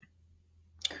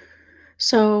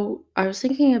So I was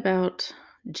thinking about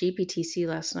GBTC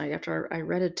last night after I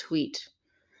read a tweet.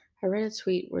 I read a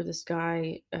tweet where this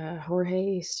guy,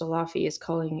 Jorge Stalafi, is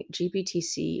calling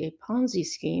GBTC a Ponzi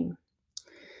scheme.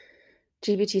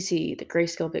 GBTC, the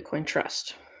Grayscale Bitcoin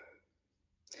Trust.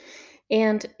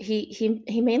 And he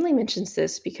mainly mentions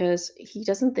this because he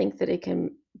doesn't think that it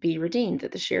can be redeemed,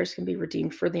 that the shares can be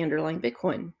redeemed for the underlying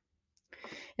Bitcoin.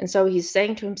 And so he's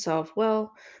saying to himself,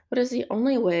 well, what is the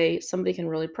only way somebody can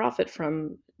really profit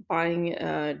from buying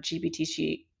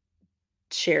GBTC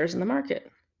shares in the market?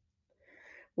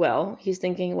 Well, he's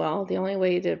thinking, well, the only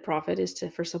way to profit is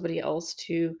for somebody else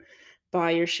to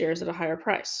buy your shares at a higher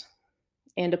price.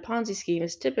 And a Ponzi scheme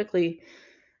is typically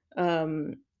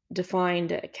um,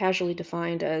 casually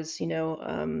defined as, you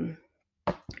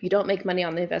don't make money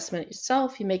on the investment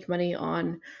itself, you make money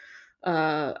on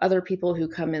other people who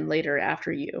come in later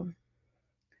after you.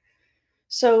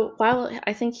 So while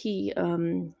I think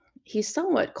he's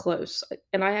somewhat close,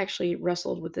 and I actually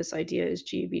wrestled with this idea, is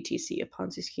GBTC a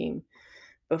Ponzi scheme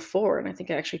before, and I think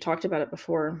I actually talked about it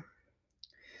before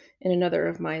in another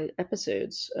of my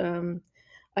episodes.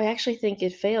 I actually think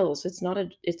it fails. It's not a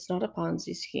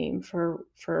Ponzi scheme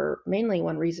for mainly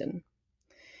one reason,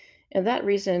 and that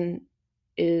reason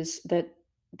is that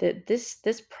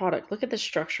this product. Look at the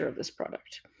structure of this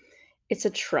product. It's a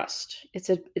trust. It's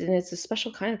a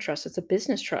special kind of trust. It's a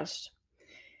business trust.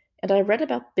 And I read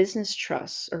about business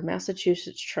trusts or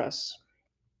Massachusetts trusts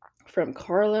from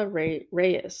Carla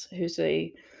Reyes, who's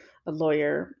a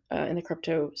lawyer in the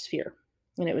crypto sphere.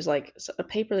 And it was like a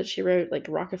paper that she wrote, like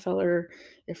Rockefeller.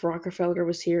 If Rockefeller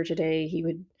was here today, he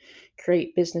would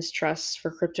create business trusts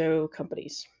for crypto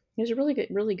companies. It was a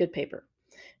really good paper,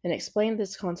 and explained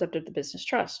this concept of the business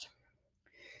trust.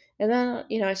 And then,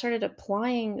 I started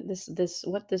applying this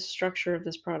what this structure of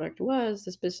this product was,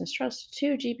 this business trust,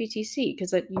 to GBTC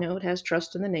because it has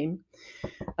trust in the name.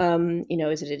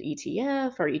 Is it an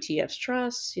ETF? Are ETFs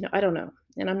trusts? I don't know.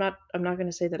 And I'm not going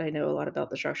to say that I know a lot about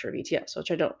the structure of ETFs,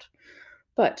 which I don't.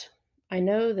 But I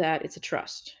know that it's a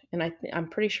trust, and I'm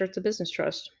pretty sure it's a business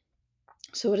trust.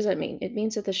 So what does that mean? It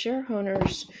means that the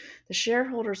shareholders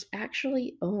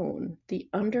actually own the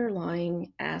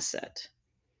underlying asset,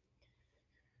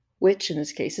 which in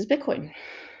this case is Bitcoin.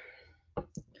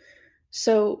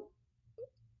 So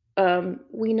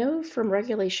we know from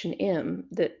Regulation M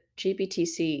that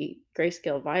GBTC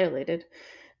Grayscale violated.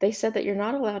 They said that you're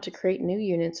not allowed to create new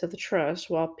units of the trust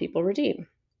while people redeem.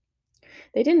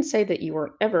 They didn't say that you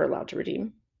weren't ever allowed to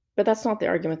redeem, but that's not the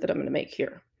argument that I'm going to make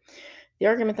here. The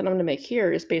argument that I'm going to make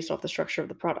here is based off the structure of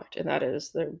the product, and that is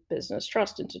the business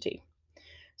trust entity.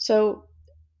 So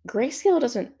Grayscale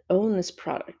doesn't own this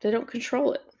product. They don't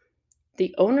control it.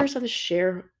 The owners of the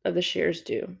shares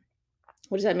do.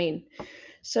 What does that mean?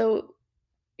 So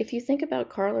if you think about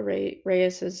Carla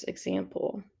Reyes's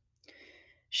example,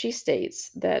 she states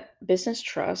that business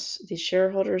trusts, the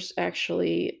shareholders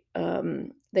actually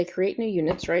they create new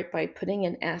units, right, by putting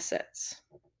in assets,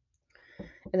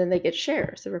 and then they get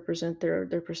shares that represent their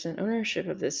percent ownership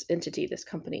of this entity, this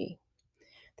company.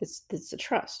 That's a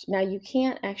trust. Now you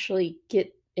can't actually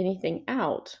get anything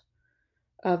out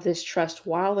of this trust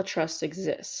while the trust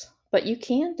exists, but you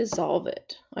can dissolve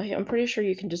it. I'm pretty sure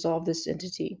you can dissolve this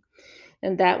entity.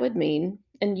 And that would mean,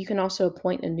 and you can also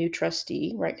appoint a new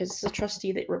trustee, right? Because it's a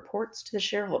trustee that reports to the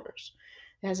shareholders.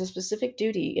 It has a specific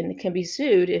duty and it can be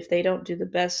sued if they don't do the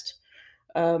best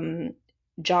um,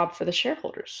 job for the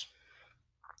shareholders.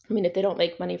 I mean, if they don't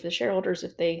make money for the shareholders,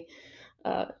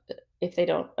 uh, if they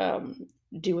don't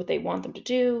do what they want them to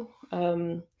do.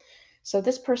 So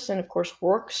this person, of course,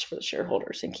 works for the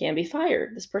shareholders and can be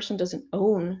fired. This person doesn't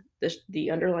own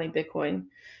the underlying Bitcoin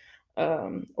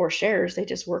or shares. They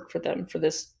just work for them for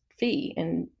this fee.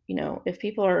 And if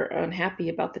people are unhappy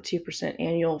about the 2%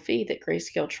 annual fee that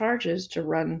Grayscale charges to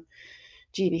run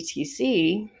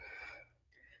GBTC,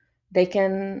 they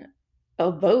can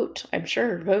vote. I'm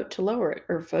sure vote to lower it,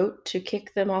 or vote to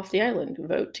kick them off the island,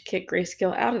 vote to kick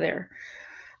Grayscale out of there,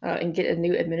 and get a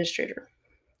new administrator.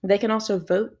 They can also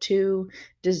vote to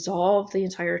dissolve the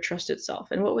entire trust itself.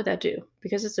 And what would that do?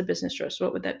 Because it's a business trust,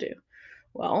 what would that do?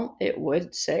 Well, it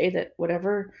would say that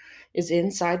whatever is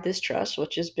inside this trust,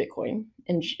 which is Bitcoin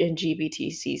in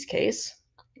GBTC's case,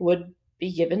 would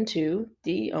be given to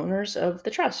the owners of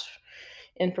the trust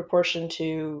in proportion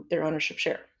to their ownership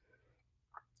share.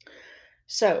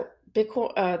 So, the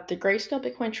Grayscale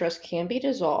Bitcoin Trust can be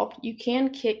dissolved. You can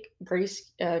kick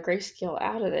Grayscale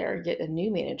out of there and get a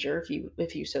new manager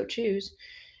if you so choose,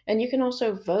 and you can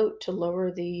also vote to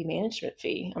lower the management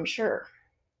fee. I'm sure.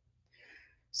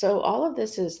 So all of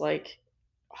this is like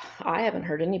I haven't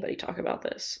heard anybody talk about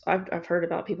this. I've heard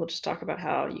about people just talk about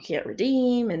how you can't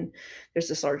redeem and there's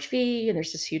this large fee and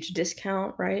there's this huge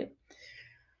discount, right?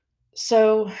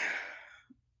 So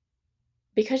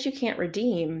because you can't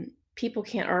redeem, people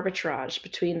can't arbitrage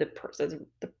between the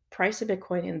price of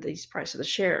Bitcoin and the price of the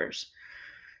shares.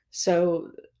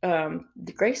 So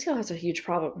the Grayscale has a huge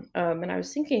problem. And I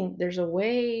was thinking there's a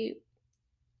way,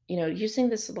 using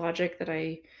this logic that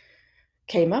I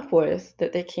came up with,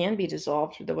 that they can be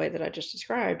dissolved the way that I just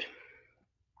described.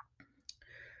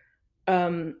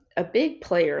 A big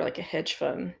player like a hedge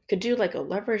fund could do like a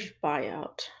leveraged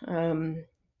buyout.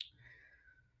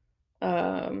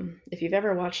 If you've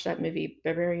ever watched that movie,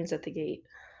 Barbarians at the Gate,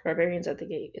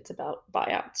 it's about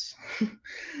buyouts.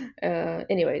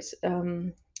 Anyways,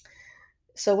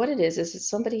 so what it is that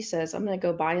somebody says, I'm going to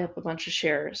go buy up a bunch of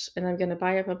shares, and I'm going to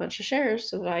buy up a bunch of shares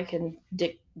so that I can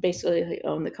basically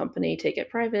own the company, take it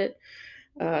private.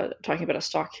 Talking about a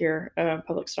stock here,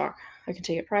 public stock. I can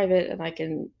take it private and I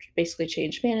can basically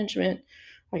change management.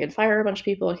 I can fire a bunch of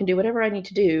people. I can do whatever I need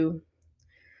to do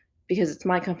because it's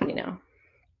my company now.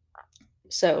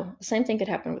 So the same thing could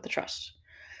happen with the trust,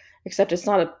 except it's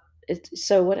not a. It's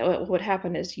so what would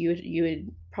happen is you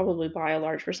would probably buy a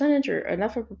large percentage or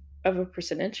enough of a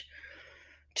percentage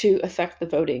to affect the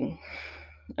voting,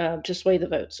 to sway the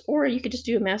votes. Or you could just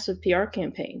do a massive PR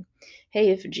campaign. Hey,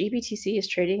 if GBTC is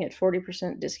trading at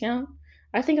 40% discount,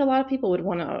 I think a lot of people would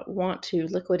want to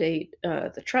liquidate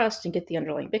the trust and get the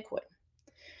underlying Bitcoin.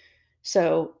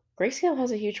 So Grayscale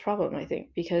has a huge problem, I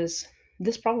think, because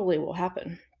this probably will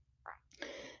happen.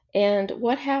 And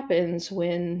what happens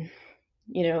when,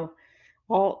 you know,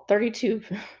 all $32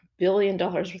 billion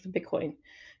worth of Bitcoin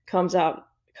comes out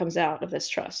of this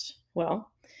trust?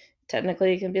 Well,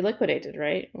 technically it can be liquidated,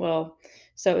 right? Well,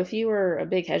 so if you were a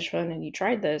big hedge fund and you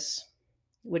tried this,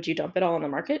 would you dump it all on the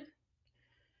market?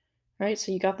 Right?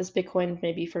 So you got this Bitcoin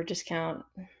maybe for a discount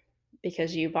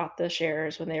because you bought the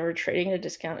shares when they were trading at a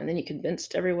discount, and then you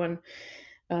convinced everyone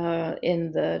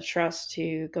in the trust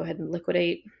to go ahead and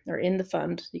liquidate, or in the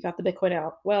fund, you got the Bitcoin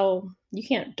out. Well, you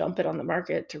can't dump it on the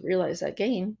market to realize that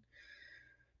gain,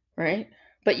 right?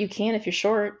 But you can if you're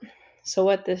short. So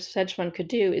what this hedge fund could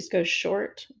do is go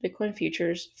short Bitcoin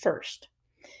futures first,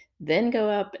 then go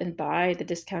up and buy the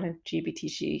discounted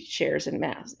GBTC shares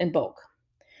in bulk,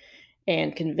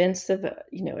 and convince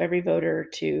every voter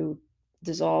to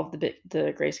dissolve the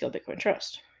Grayscale Bitcoin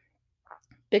Trust.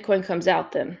 Bitcoin comes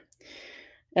out then.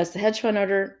 As the hedge fund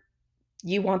owner,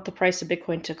 you want the price of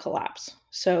Bitcoin to collapse.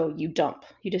 So you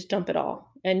just dump it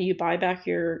all, and you buy back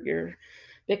your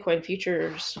Bitcoin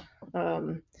futures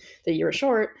that you were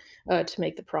short to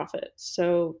make the profit.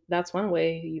 So that's one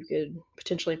way you could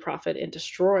potentially profit and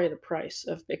destroy the price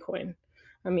of Bitcoin.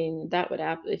 I mean, that would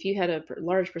if you had a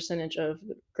large percentage of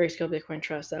Grayscale Bitcoin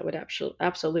Trust, that would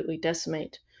absolutely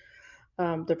decimate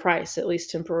the price, at least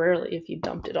temporarily, if you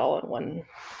dumped it all in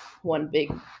one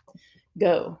big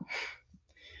go.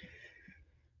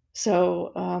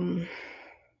 So,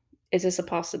 is this a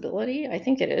possibility? I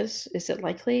think it is. Is it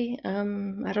likely?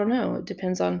 I don't know. It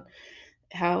depends on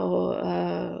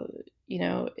how,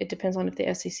 it depends on if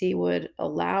the SEC would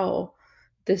allow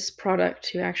this product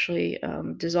to actually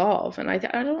dissolve. And I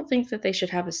don't think that they should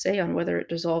have a say on whether it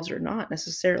dissolves or not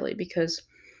necessarily, because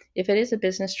if it is a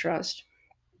business trust,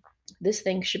 this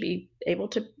thing should be able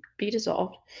to be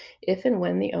dissolved if and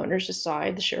when the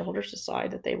shareholders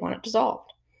decide that they want it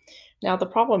dissolved. Now, the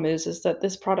problem is that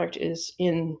this product is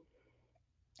in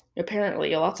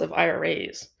apparently lots of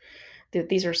IRAs. That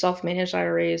these are self-managed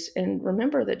IRAs, and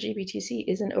remember that GBTC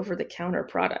is an over-the-counter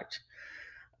product.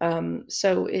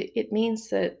 So it means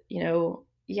that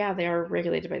yeah, they are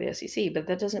regulated by the SEC, but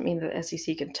that doesn't mean that the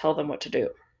SEC can tell them what to do.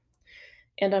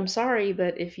 And I'm sorry,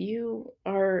 but if you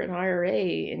are an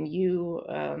IRA and you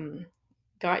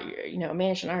got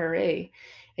manage an IRA,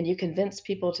 and you convince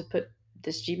people to put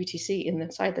this GBTC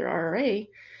inside their IRA,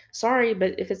 sorry,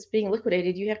 but if it's being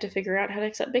liquidated, you have to figure out how to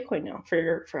accept Bitcoin now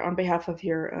for on behalf of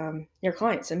your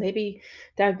clients, and maybe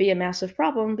that would be a massive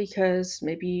problem because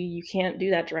maybe you can't do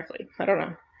that directly. I don't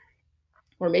know,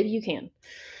 or maybe you can,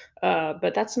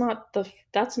 but that's not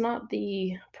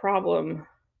the problem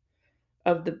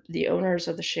of the owners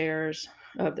of the shares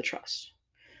of the trust.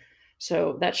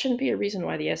 So that shouldn't be a reason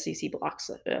why the SEC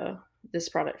blocks this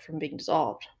product from being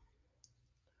dissolved.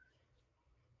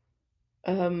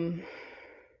 Um,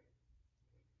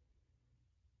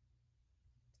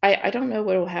 I don't know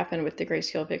what will happen with the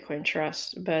Grayscale Bitcoin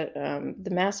Trust, but the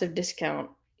massive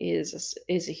discount is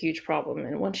a huge problem.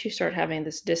 And once you start having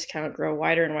this discount grow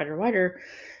wider and wider and wider,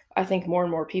 I think more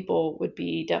and more people would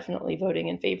be definitely voting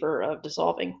in favor of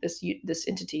dissolving this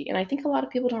entity, and I think a lot of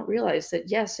people don't realize that,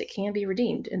 yes, it can be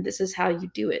redeemed, and this is how you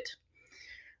do it.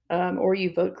 Or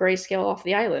you vote Grayscale off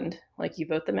the island, like, you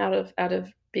vote them out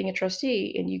of being a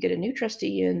trustee, and you get a new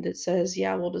trustee in that says,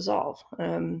 "Yeah, we'll dissolve.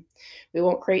 We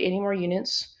won't create any more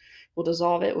units. We'll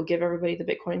dissolve it. We'll give everybody the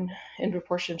Bitcoin in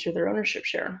proportion to their ownership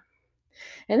share."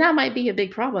 And that might be a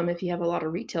big problem if you have a lot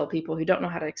of retail people who don't know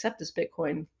how to accept this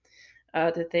Bitcoin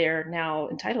that they are now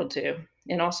entitled to,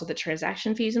 and also the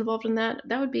transaction fees involved in that.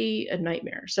 That would be a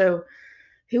nightmare. So,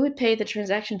 who would pay the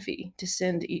transaction fee to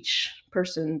send each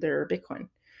person their Bitcoin?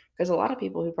 Because a lot of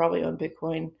people who probably own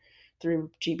Bitcoin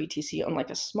through GBTC own like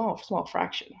a small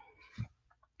fraction.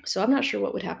 So I'm not sure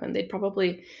what would happen. They'd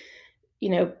probably, you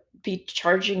know, be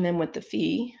charging them with the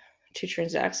fee to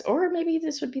transact, or maybe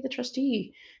this would be the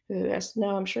trustee who has.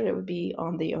 No, I'm sure it would be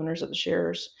on the owners of the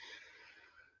shares.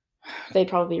 They'd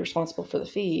probably be responsible for the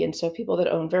fee. And so people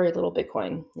that own very little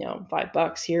Bitcoin,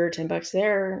 $5 here, $10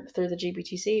 there through the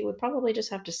GBTC would probably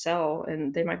just have to sell.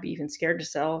 And they might be even scared to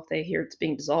sell if they hear it's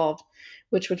being dissolved,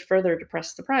 which would further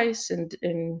depress the price and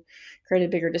create a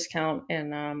bigger discount.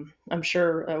 And I'm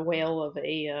sure a whale of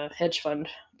a hedge fund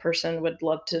person would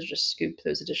love to just scoop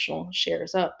those additional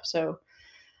shares up. So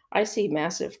I see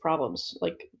massive problems,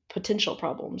 like potential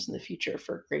problems in the future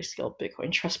for Grayscale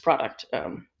Bitcoin Trust product.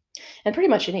 And pretty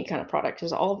much any kind of product,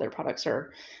 because all of their products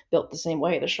are built the same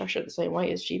way, they're structured the same way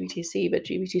as GBTC, but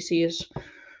GBTC is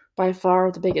by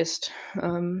far the biggest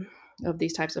of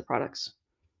these types of products.